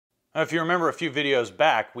If you remember a few videos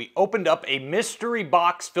back, we opened up a mystery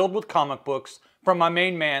box filled with comic books from my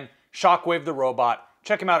main man, Shockwave the Robot.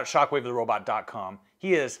 Check him out at shockwavetherobot.com.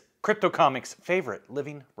 He is Crypto Comics' favorite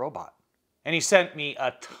living robot. And he sent me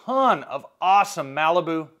a ton of awesome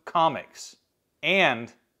Malibu comics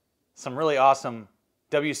and some really awesome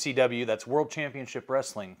WCW, that's World Championship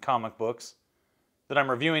Wrestling, comic books that I'm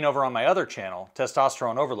reviewing over on my other channel,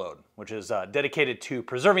 Testosterone Overload, which is dedicated to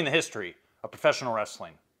preserving the history of professional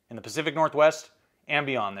wrestling in the Pacific Northwest and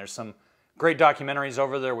beyond. There's some great documentaries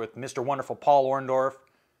over there with Mr. Wonderful Paul Orndorff,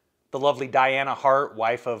 the lovely Diana Hart,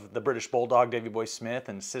 wife of the British Bulldog Davey Boy Smith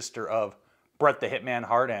and sister of Bret the Hitman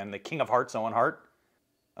Hart and the King of Hearts Owen Hart.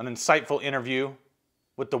 An insightful interview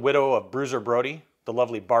with the widow of Bruiser Brody, the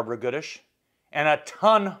lovely Barbara Goodish, and a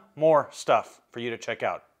ton more stuff for you to check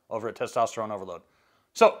out over at Testosterone Overload.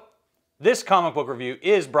 So, this comic book review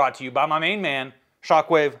is brought to you by my main man,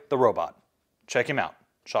 Shockwave the Robot. Check him out,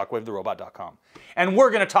 shockwavetherobot.com. And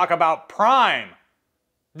we're going to talk about Prime.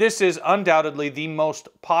 This is undoubtedly the most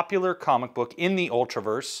popular comic book in the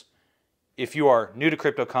Ultraverse. If you are new to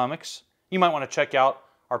crypto comics, you might want to check out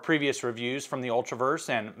our previous reviews from the Ultraverse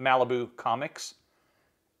and Malibu Comics.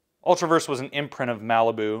 Ultraverse was an imprint of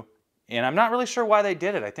Malibu, and I'm not really sure why they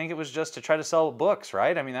did it. I think it was just to try to sell books,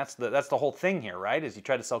 right? I mean, that's the whole thing here, right? Is you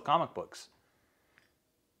try to sell comic books.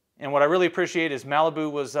 And what I really appreciate is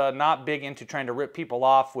Malibu was not big into trying to rip people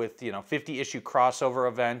off with, 50-issue crossover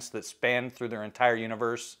events that spanned through their entire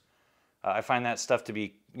universe. I find that stuff to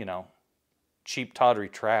be, cheap, tawdry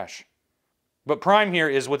trash. But Prime here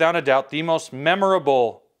is, without a doubt, the most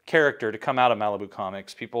memorable character to come out of Malibu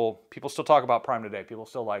Comics. People still talk about Prime today. People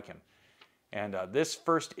still like him. And this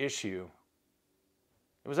first issue,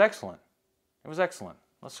 it was excellent. It was excellent.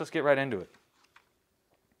 Let's just get right into it.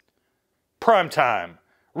 Prime Time.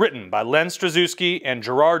 Written by Len Strazewski and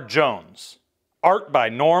Gerard Jones. Art by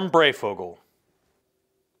Norm Breyfogle.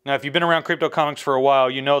 Now, if you've been around crypto comics for a while,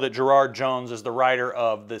 you know that Gerard Jones is the writer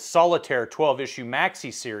of the Solitaire 12-issue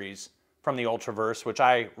maxi series from the Ultraverse, which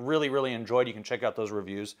I really, really enjoyed. You can check out those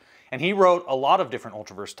reviews. And he wrote a lot of different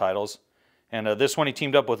Ultraverse titles. And this one he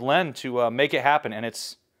teamed up with Len to make it happen, and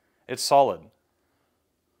it's solid.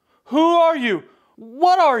 Who are you?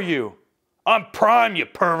 What are you? I'm Prime, you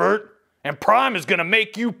pervert. And Prime is going to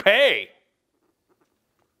make you pay.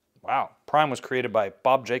 Wow. Prime was created by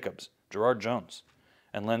Bob Jacobs, Gerard Jones,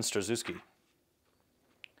 and Len Strazewski.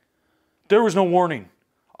 There was no warning.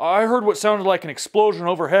 I heard what sounded like an explosion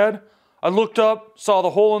overhead. I looked up, saw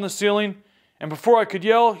the hole in the ceiling, and before I could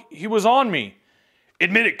yell, he was on me.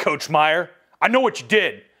 Admit it, Coach Meyer. I know what you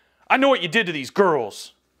did. I know what you did to these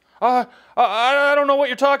girls. I don't know what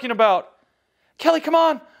you're talking about. Kelly, come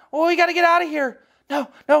on. Oh, we got to get out of here.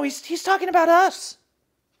 No, he's talking about us.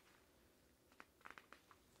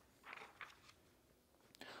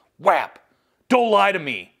 Whap! Don't lie to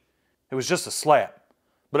me. It was just a slap,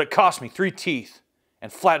 but it cost me 3 teeth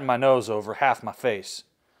and flattened my nose over half my face.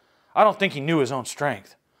 I don't think he knew his own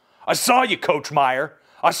strength. I saw you, Coach Meyer.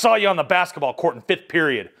 I saw you on the basketball court in 5th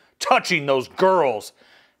period, touching those girls.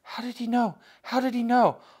 How did he know? How did he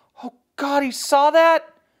know? Oh, God, he saw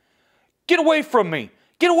that? Get away from me.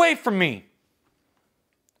 Get away from me.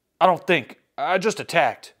 I don't think. I just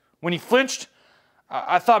attacked. When he flinched,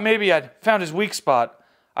 I thought maybe I'd found his weak spot.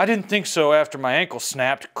 I didn't think so after my ankle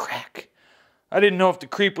snapped. Crack. I didn't know if the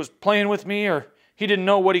creep was playing with me or he didn't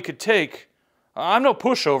know what he could take. I'm no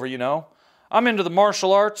pushover, I'm into the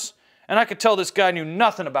martial arts, and I could tell this guy knew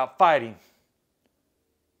nothing about fighting.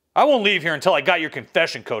 I won't leave here until I got your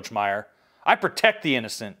confession, Coach Meyer. I protect the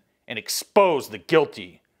innocent and expose the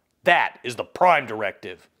guilty. That is the Prime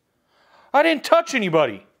Directive. I didn't touch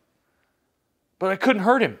anybody. But I couldn't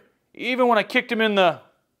hurt him, even when I kicked him in the...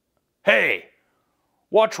 Hey,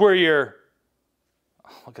 watch where you're...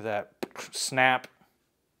 Look at that. Snap.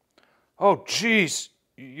 Oh, jeez,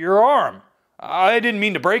 your arm. I didn't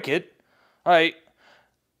mean to break it. Oh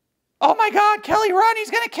my God, Kelly, run, he's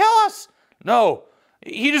going to kill us. No,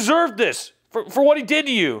 he deserved this for what he did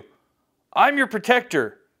to you. I'm your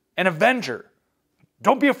protector and avenger.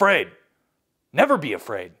 Don't be afraid. Never be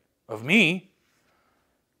afraid of me.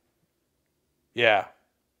 Yeah,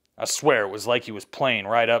 I swear it was like he was playing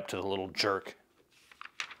right up to the little jerk.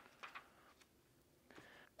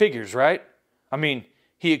 Figures, right? I mean,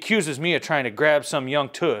 he accuses me of trying to grab some young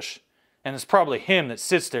tush, and it's probably him that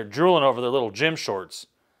sits there drooling over their little gym shorts.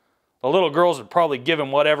 The little girls would probably give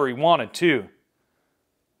him whatever he wanted, too.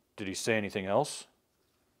 Did he say anything else?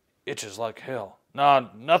 Itches like hell. Nah,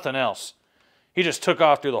 nothing else. He just took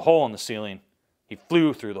off through the hole in the ceiling. He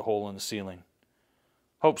flew through the hole in the ceiling.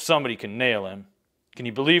 Hope somebody can nail him. Can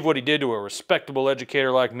you believe what he did to a respectable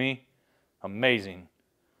educator like me? Amazing.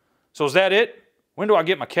 So is that it? When do I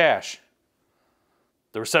get my cash?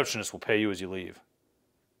 The receptionist will pay you as you leave.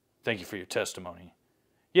 Thank you for your testimony.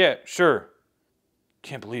 Yeah, sure.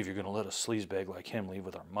 Can't believe you're going to let a sleazebag like him leave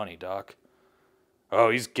with our money, Doc. Oh,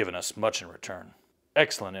 he's given us much in return.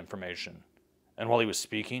 Excellent information. And while he was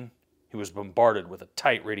speaking, he was bombarded with a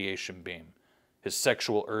tight radiation beam. His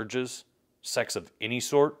sexual urges, sex of any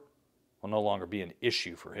sort, will no longer be an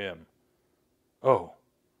issue for him. Oh,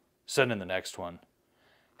 send in the next one.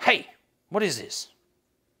 Hey, what is this?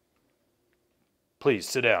 Please,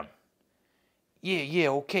 sit down. Yeah,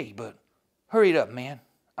 okay, but hurry it up, man.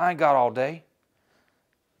 I ain't got all day.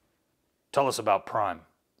 Tell us about Prime.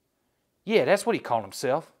 Yeah, that's what he called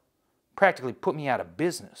himself. Practically put me out of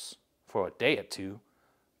business for a day or two.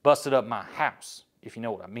 Busted up my house, if you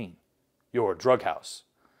know what I mean. Your drug house.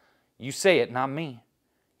 You say it, not me.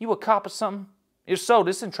 You a cop or something? If so,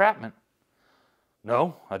 this entrapment.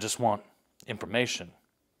 No, I just want information.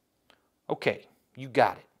 Okay, you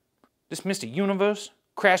got it. This Mr. Universe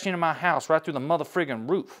crashed into my house right through the mother friggin'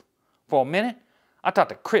 roof. For a minute, I thought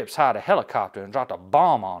the Crips hired a helicopter and dropped a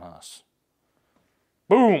bomb on us.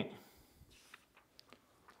 Boom!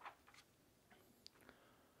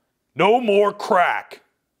 No more crack!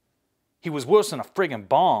 He was worse than a friggin'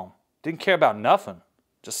 bomb. Didn't care about nothing.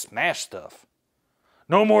 Just smashed stuff.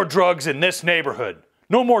 No more drugs in this neighborhood.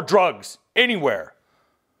 No more drugs anywhere.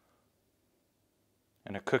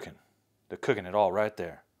 And they're cooking. They're cooking it all right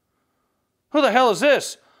there. Who the hell is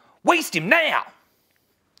this? Waste him now!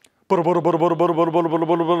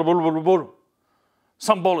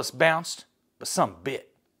 Some bullets bounced, but some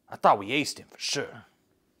bit. I thought we aced him for sure.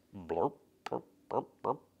 Blurp, blurp, blurp,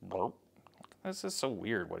 blurp, blurp. This is so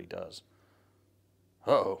weird what he does.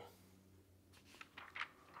 Uh-oh.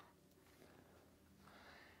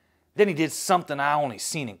 Then he did something I only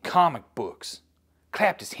seen in comic books.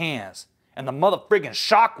 Clapped his hands, and the mother friggin'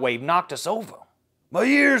 shockwave knocked us over. My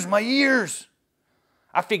ears, my ears!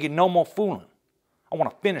 I figured no more fooling. I want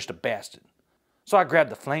to finish the bastard. So I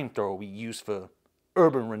grabbed the flamethrower we use for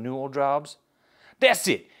urban renewal jobs. That's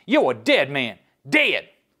it. You're a dead man. Dead.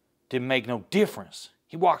 Didn't make no difference.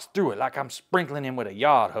 He walks through it like I'm sprinkling him with a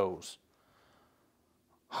yard hose.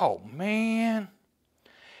 Oh, man.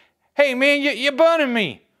 Hey, man, you're burning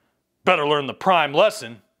me. Better learn the Prime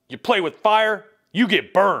lesson. You play with fire, you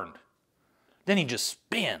get burned. Then he just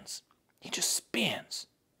spins. He just spins.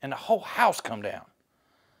 And the whole house come down.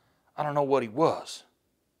 I don't know what he was,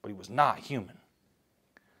 but he was not human.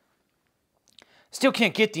 Still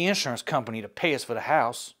can't get the insurance company to pay us for the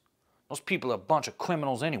house. Those people are a bunch of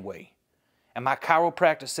criminals anyway. And my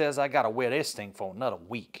chiropractor says I gotta wear this thing for another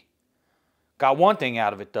week. Got one thing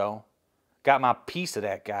out of it though. Got my piece of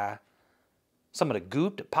that guy. Some of the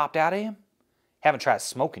goop that popped out of him. Haven't tried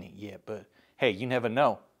smoking it yet, but hey, you never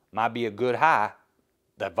know. Might be a good high.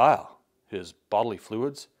 That vial, his bodily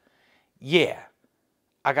fluids. Yeah,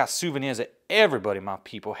 I got souvenirs that everybody my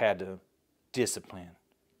people had to discipline.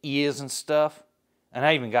 Ears and stuff. And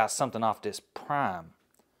I even got something off this Prime.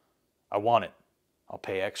 I want it. I'll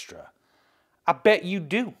pay extra. I bet you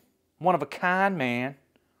do. One of a kind, man.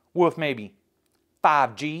 Worth maybe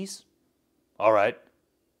 5 G's. All right.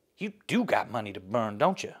 You do got money to burn,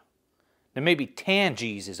 don't you? Then maybe 10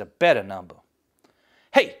 G's is a better number.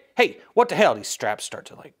 Hey, what the hell? These straps start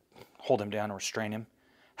to like hold him down or restrain him.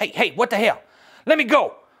 Hey, what the hell? Let me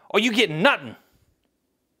go, or you get nothing.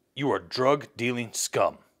 You are drug-dealing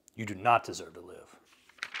scum. You do not deserve to live.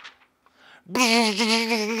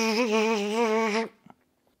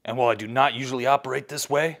 And while I do not usually operate this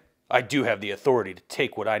way, I do have the authority to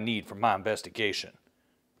take what I need from my investigation.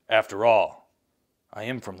 After all, I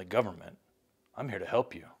am from the government. I'm here to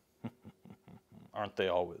help you. Aren't they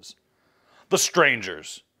always? The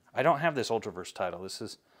Strangers. I don't have this Ultraverse title. This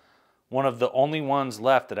is one of the only ones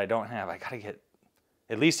left that I don't have. I gotta get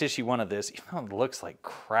at least issue 1 of this, even though it looks like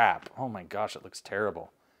crap. Oh my gosh, it looks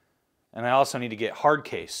terrible. And I also need to get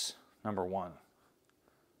Hardcase #1.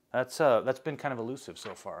 That's been kind of elusive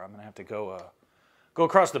so far. I'm gonna have to go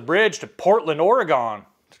across the bridge to Portland, Oregon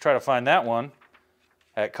to try to find that one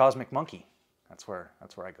at Cosmic Monkey. That's where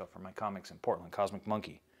I go for my comics in Portland, Cosmic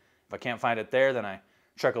Monkey. If I can't find it there, then I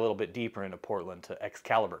trek a little bit deeper into Portland to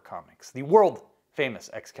Excalibur Comics, the world famous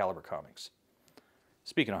Excalibur Comics.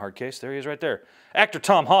 Speaking of Hardcase, there he is right there. Actor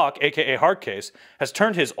Tom Hawk, aka Hardcase, has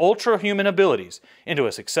turned his ultra-human abilities into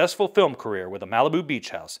a successful film career with a Malibu beach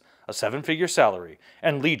house, a 7-figure salary,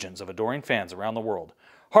 and legions of adoring fans around the world.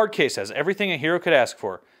 Hardcase has everything a hero could ask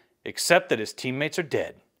for, except that his teammates are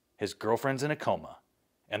dead, his girlfriend's in a coma,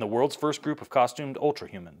 and the world's first group of costumed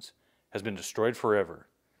ultra-humans has been destroyed forever.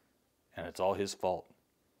 And it's all his fault.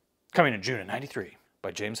 Coming in June of '93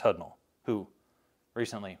 by James Hudnall, who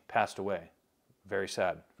recently passed away. Very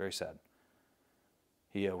sad, very sad.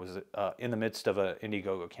 He was in the midst of an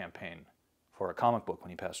Indiegogo campaign for a comic book when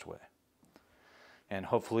he passed away. And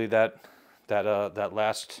hopefully that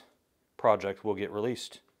last project will get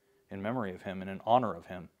released in memory of him and in honor of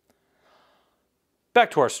him.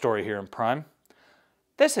 Back to our story here in Prime.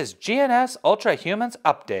 This is GNS Ultrahumans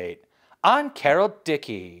Update. I'm Carol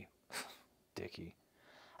Dickey. Dickey.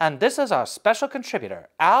 And this is our special contributor,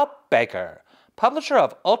 Al Baker, publisher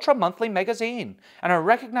of Ultra Monthly magazine and a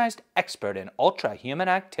recognized expert in ultra-human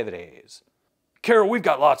activities. Carol, we've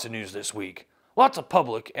got lots of news this week. Lots of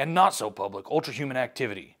public and not so public ultra-human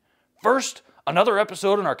activity. First, another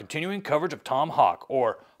episode in our continuing coverage of Tom Hawk,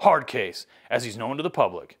 or Hardcase, as he's known to the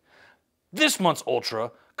public. This month's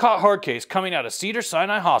Ultra caught Hardcase coming out of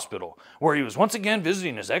Cedars-Sinai Hospital, where he was once again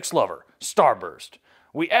visiting his ex-lover, Starburst.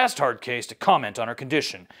 We asked Hardcase to comment on her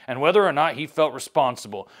condition and whether or not he felt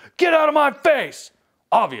responsible. Get out of my face!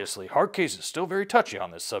 Obviously, Hardcase is still very touchy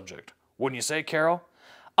on this subject. Wouldn't you say, Carol?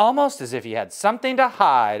 Almost as if he had something to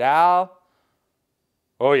hide, Al.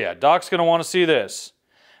 Oh yeah, Doc's gonna want to see this.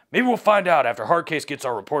 Maybe we'll find out after Hardcase gets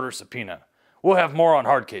our reporter subpoena. We'll have more on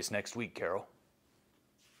Hardcase next week, Carol.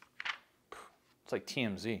 It's like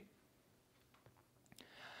TMZ.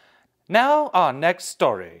 Now our next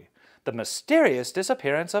story. The mysterious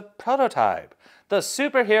disappearance of Prototype, the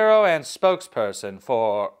superhero and spokesperson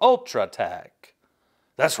for Ultratech.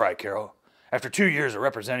 That's right, Carol. After 2 years of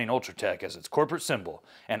representing Ultratech as its corporate symbol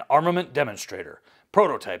and armament demonstrator,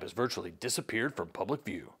 Prototype has virtually disappeared from public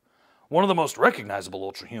view. One of the most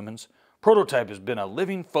recognizable Ultrahumans, Prototype has been a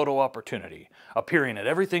living photo opportunity, appearing at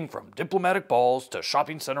everything from diplomatic balls to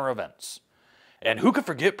shopping center events. And who could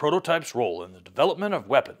forget Prototype's role in the development of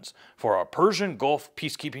weapons for our Persian Gulf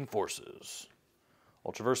peacekeeping forces?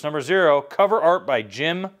 Ultraverse number 0, cover art by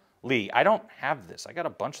Jim Lee. I don't have this. I got a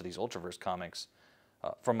bunch of these Ultraverse comics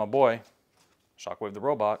from my boy, Shockwave the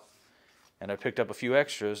Robot, and I picked up a few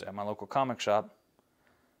extras at my local comic shop.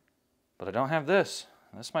 But I don't have this.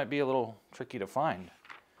 This might be a little tricky to find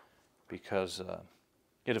because you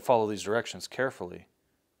had to follow these directions carefully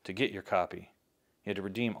to get your copy. You had to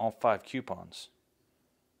redeem all 5 coupons,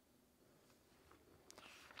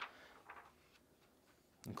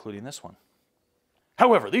 including this one.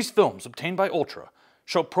 However, these films obtained by Ultra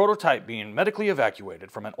show Prototype being medically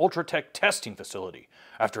evacuated from an Ultratech testing facility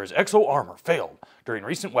after his exo armor failed during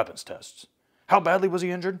recent weapons tests. How badly was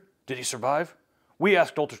he injured? Did he survive? We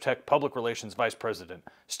asked Ultratech Public Relations Vice President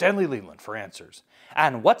Stanley Leland for answers.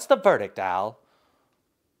 And what's the verdict, Al?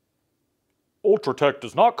 Ultratech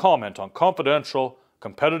does not comment on confidential,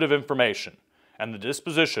 competitive information and the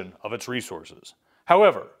disposition of its resources.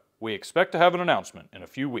 However, we expect to have an announcement in a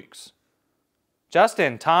few weeks. Just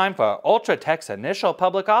in time for Ultratech's initial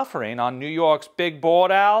public offering on New York's big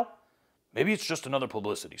board, Al? Maybe it's just another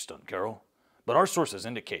publicity stunt, Carol, but our sources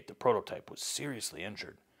indicate the Prototype was seriously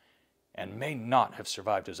injured and may not have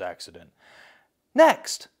survived his accident.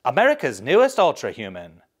 Next, America's newest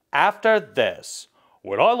Ultrahuman. After this.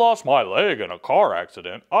 When I lost my leg in a car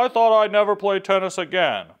accident, I thought I'd never play tennis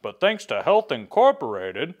again, but thanks to Health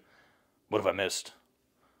Incorporated... What have I missed?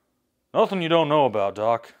 Nothing you don't know about,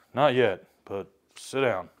 Doc. Not yet, but sit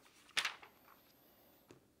down.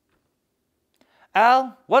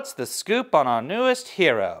 Al, what's the scoop on our newest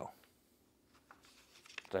hero?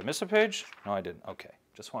 Did I miss a page? No, I didn't. Okay,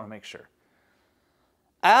 just want to make sure.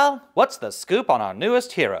 Al, what's the scoop on our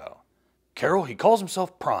newest hero? Carol, he calls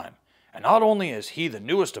himself Prime. And not only is he the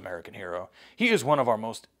newest American hero, he is one of our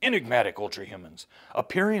most enigmatic Ultrahumans,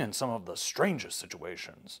 appearing in some of the strangest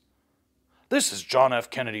situations. This is John F.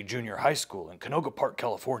 Kennedy Jr. High School in Canoga Park,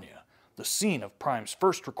 California, the scene of Prime's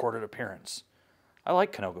first recorded appearance. I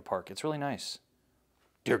like Canoga Park. It's really nice.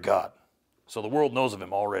 Dear God, so the world knows of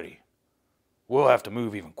him already. We'll have to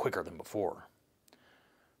move even quicker than before.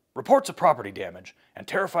 Reports of property damage and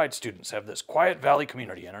terrified students have this Quiet Valley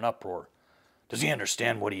community in an uproar. Does he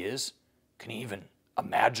understand what he is? Can he even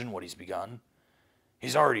imagine what he's begun?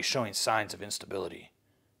 He's already showing signs of instability.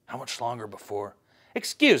 How much longer before?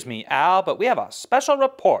 Excuse me, Al, but we have a special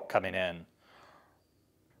report coming in.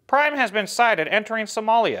 Prime has been sighted entering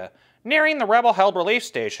Somalia, nearing the rebel-held relief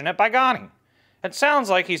station at Baigani. It sounds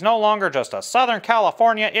like he's no longer just a Southern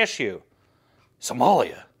California issue.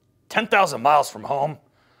 Somalia? 10,000 miles from home?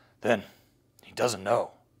 Then he doesn't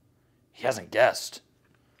know. He hasn't guessed.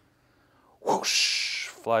 Whoosh!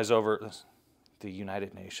 Flies over the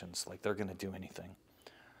United Nations like they're going to do anything.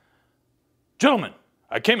 Gentlemen,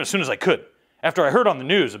 I came as soon as I could, after I heard on the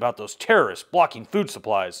news about those terrorists blocking food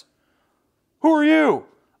supplies. Who are you?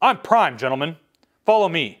 I'm Prime, gentlemen. Follow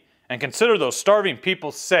me, and consider those starving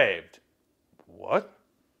people saved. What?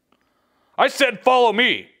 I said follow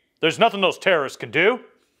me. There's nothing those terrorists can do.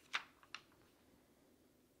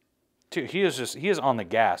 Dude, he is on the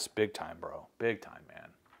gas big time, bro. Big time, man.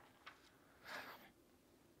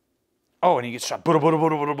 Oh, and he gets shot.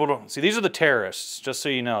 See, these are the terrorists, just so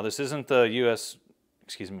you know. This isn't the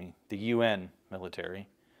the UN military.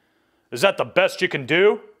 Is that the best you can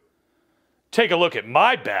do? Take a look at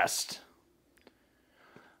my best.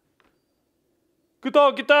 Get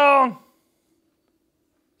down, get down.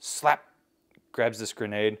 Slap. Grabs this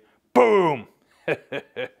grenade. Boom.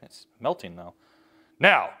 It's melting, though.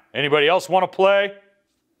 Now, anybody else want to play?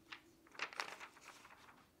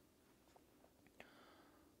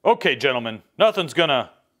 Okay, gentlemen, nothing's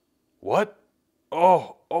gonna... What?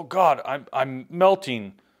 Oh God, I'm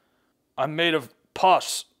melting. I'm made of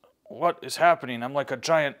pus. What is happening? I'm like a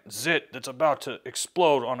giant zit that's about to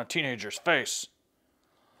explode on a teenager's face.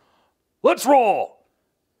 Let's roll!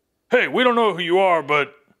 Hey, we don't know who you are,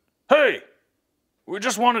 but... Hey! We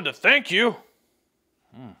just wanted to thank you.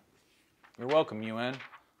 You're welcome, UN.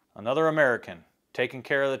 Another American taking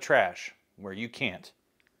care of the trash where you can't.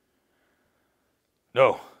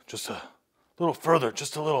 No, just a little further,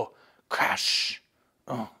 just a little crash.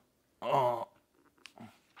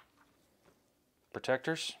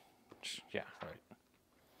 Protectors? Yeah, right.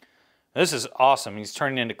 This is awesome. He's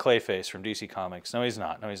turning into Clayface from DC Comics. No, he's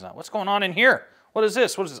not. No, he's not. What's going on in here? What is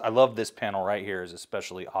this? What is this? I love this panel right here. Is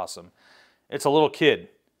especially awesome. It's a little kid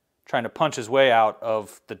trying to punch his way out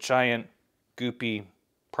of the giant, goopy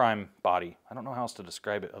Prime body. I don't know how else to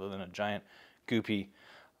describe it other than a giant, goopy...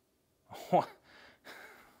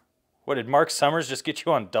 What, did Mark Summers just get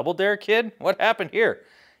you on Double Dare, kid? What happened here?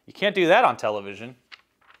 You can't do that on television.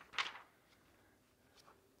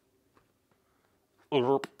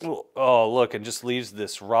 Oh, look, and just leaves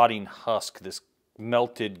this rotting husk, this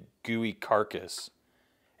melted, gooey carcass.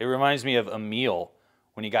 It reminds me of Emil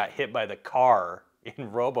when he got hit by the car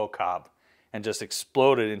in RoboCop and just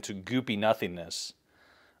exploded into goopy nothingness.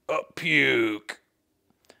 Puke.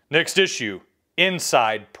 Next issue,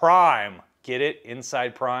 Inside Prime. Get it?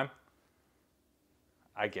 Inside Prime?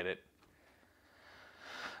 I get it.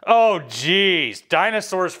 Oh, geez.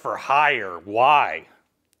 Dinosaurs for hire. Why?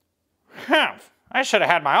 I should have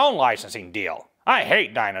had my own licensing deal. I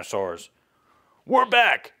hate dinosaurs. We're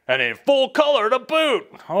back, and in full color to boot.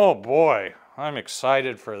 Oh, boy. I'm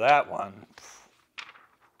excited for that one.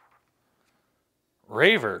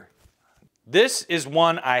 Raver. This is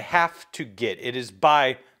one I have to get. It is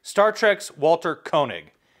by Star Trek's Walter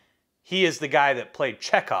Koenig. He is the guy that played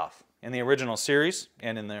Chekhov in the original series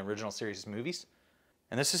and in the original series movies.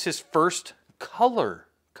 And this is his first color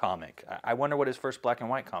comic. I wonder what his first black and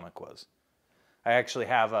white comic was. I actually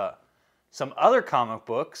have some other comic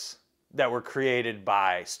books that were created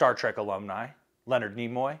by Star Trek alumni, Leonard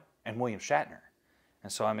Nimoy and William Shatner.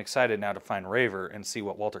 And so I'm excited now to find Raver and see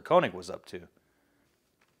what Walter Koenig was up to.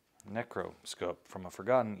 Necroscope. From a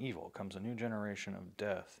forgotten evil comes a new generation of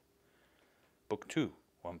death. Book 2,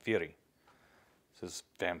 Vampiri. This is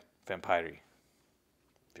Vampiri,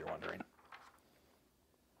 if you're wondering.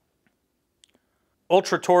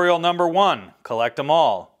 Ultratorial number 1. Collect them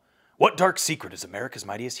all. What dark secret is America's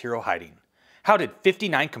mightiest hero hiding? How did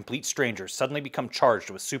 59 complete strangers suddenly become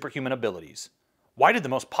charged with superhuman abilities? Why did the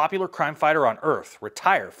most popular crime fighter on Earth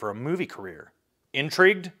retire for a movie career?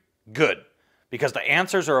 Intrigued? Good. Because the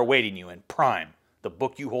answers are awaiting you in Prime, the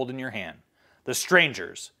book you hold in your hand. The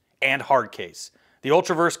Strangers and Hardcase, the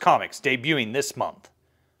Ultraverse comics debuting this month.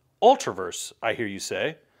 Ultraverse, I hear you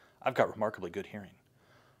say. I've got remarkably good hearing.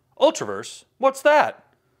 Ultraverse? What's that?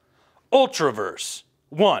 Ultraverse.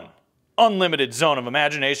 1. Unlimited zone of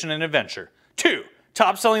imagination and adventure. 2.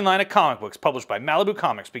 Top-selling line of comic books published by Malibu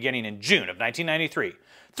Comics beginning in June of 1993.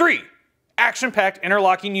 3. Action-packed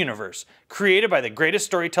interlocking universe, created by the greatest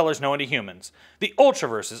storytellers known to humans. The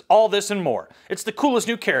Ultraverse is all this and more. It's the coolest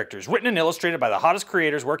new characters, written and illustrated by the hottest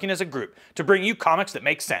creators working as a group to bring you comics that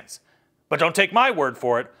make sense. But don't take my word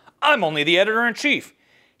for it. I'm only the editor-in-chief.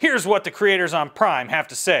 Here's what the creators on Prime have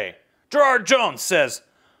to say. Gerard Jones says,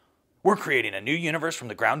 "We're creating a new universe from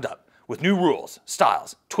the ground up, with new rules,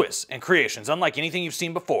 styles, twists, and creations unlike anything you've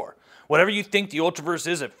seen before. Whatever you think the Ultraverse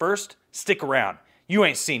is at first, stick around. You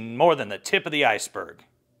ain't seen more than the tip of the iceberg."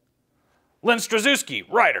 Len Straczewski,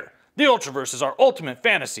 writer. The Ultraverse is our ultimate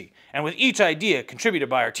fantasy, and with each idea contributed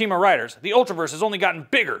by our team of writers, the Ultraverse has only gotten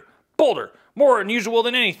bigger, bolder, more unusual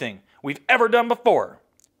than anything we've ever done before.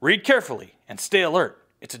 Read carefully and stay alert.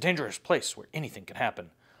 It's a dangerous place where anything can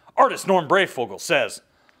happen. Artist Norm Breyfogle says,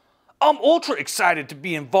 "I'm ultra excited to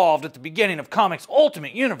be involved at the beginning of comics'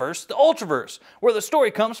 ultimate universe, the Ultraverse, where the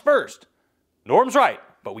story comes first." Norm's right,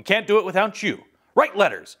 but we can't do it without you. Write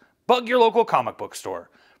letters. Bug your local comic book store.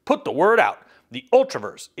 Put the word out. The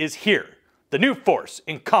Ultraverse is here. The new force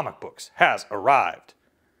in comic books has arrived.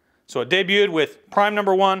 So it debuted with Prime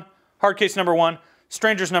 #1, Hardcase #1,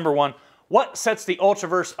 Strangers #1. What sets the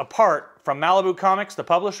Ultraverse apart from Malibu Comics, the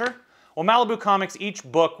publisher? Well, Malibu Comics, each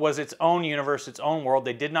book was its own universe, its own world.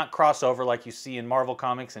 They did not cross over like you see in Marvel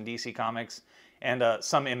Comics and DC Comics and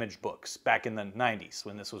some Image books back in the 90s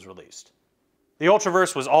when this was released. The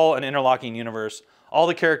Ultraverse was all an interlocking universe. All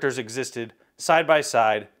the characters existed side by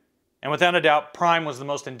side. And without a doubt, Prime was the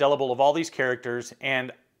most indelible of all these characters.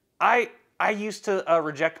 And I used to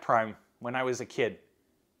reject Prime when I was a kid.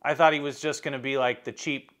 I thought he was just going to be like the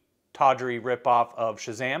cheap, tawdry ripoff of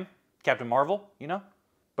Shazam, Captain Marvel, you know?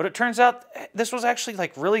 But it turns out this was actually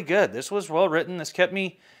like really good. This was well written. This kept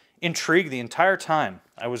me intrigued the entire time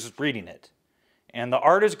I was reading it. And the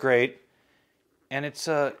art is great. And it's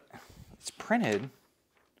printed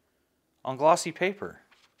on glossy paper.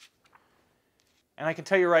 And I can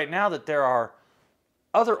tell you right now that there are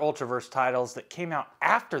other Ultraverse titles that came out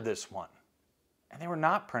after this one. And they were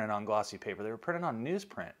not printed on glossy paper. They were printed on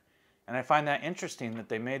newsprint. And I find that interesting that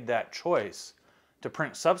they made that choice to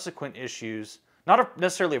print subsequent issues, not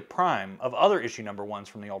necessarily of Prime, of other issue #1s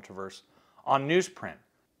from the Ultraverse, on newsprint.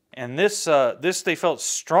 And this they felt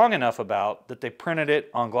strong enough about that they printed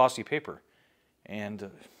it on glossy paper.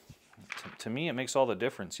 And to me, it makes all the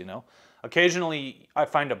difference, you know? Occasionally, I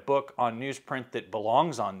find a book on newsprint that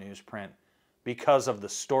belongs on newsprint because of the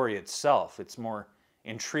story itself. It's more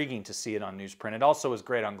intriguing to see it on newsprint. It also is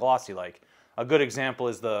great on glossy. Like, a good example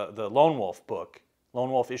is the Lone Wolf book,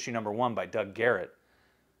 Lone Wolf issue #1 by Doug Garrett,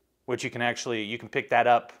 which you can pick that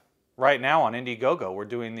up right now on Indiegogo. We're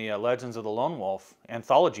doing the Legends of the Lone Wolf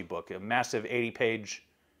anthology book, a massive 80-page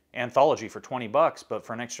anthology for $20, but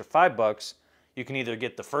for an extra $5, you can either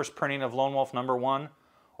get the first printing of Lone Wolf #1,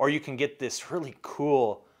 or you can get this really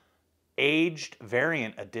cool aged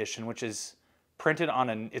variant edition, which is printed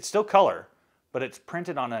on it's still color, but it's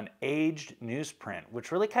printed on an aged newsprint,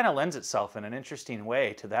 which really kind of lends itself in an interesting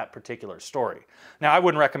way to that particular story. Now, I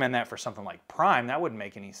wouldn't recommend that for something like Prime. That wouldn't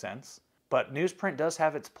make any sense. But newsprint does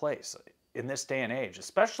have its place in this day and age,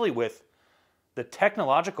 especially with the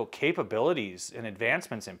technological capabilities and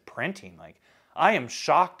advancements in printing. Like, I am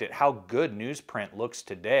shocked at how good newsprint looks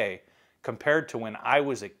today compared to when I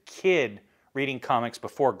was a kid reading comics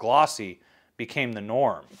before glossy became the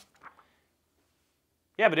norm.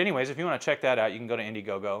 Yeah, but anyways, if you want to check that out, you can go to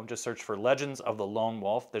Indiegogo and just search for Legends of the Lone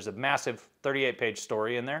Wolf. There's a massive 38-page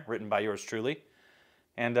story in there, written by yours truly.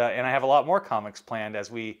 And I have a lot more comics planned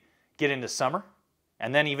as we get into summer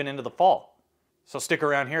and then even into the fall. So stick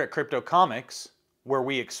around here at Crypto Comics, where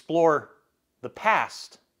we explore the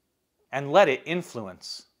past and let it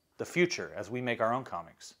influence the future as we make our own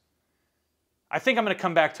comics. I think I'm going to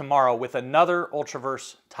come back tomorrow with another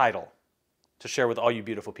Ultraverse title to share with all you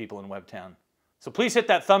beautiful people in Webtown. So please hit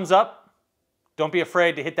that thumbs up. Don't be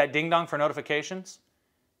afraid to hit that ding dong for notifications.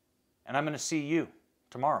 And I'm going to see you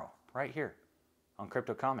tomorrow, right here on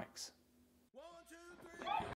Crypto Comics.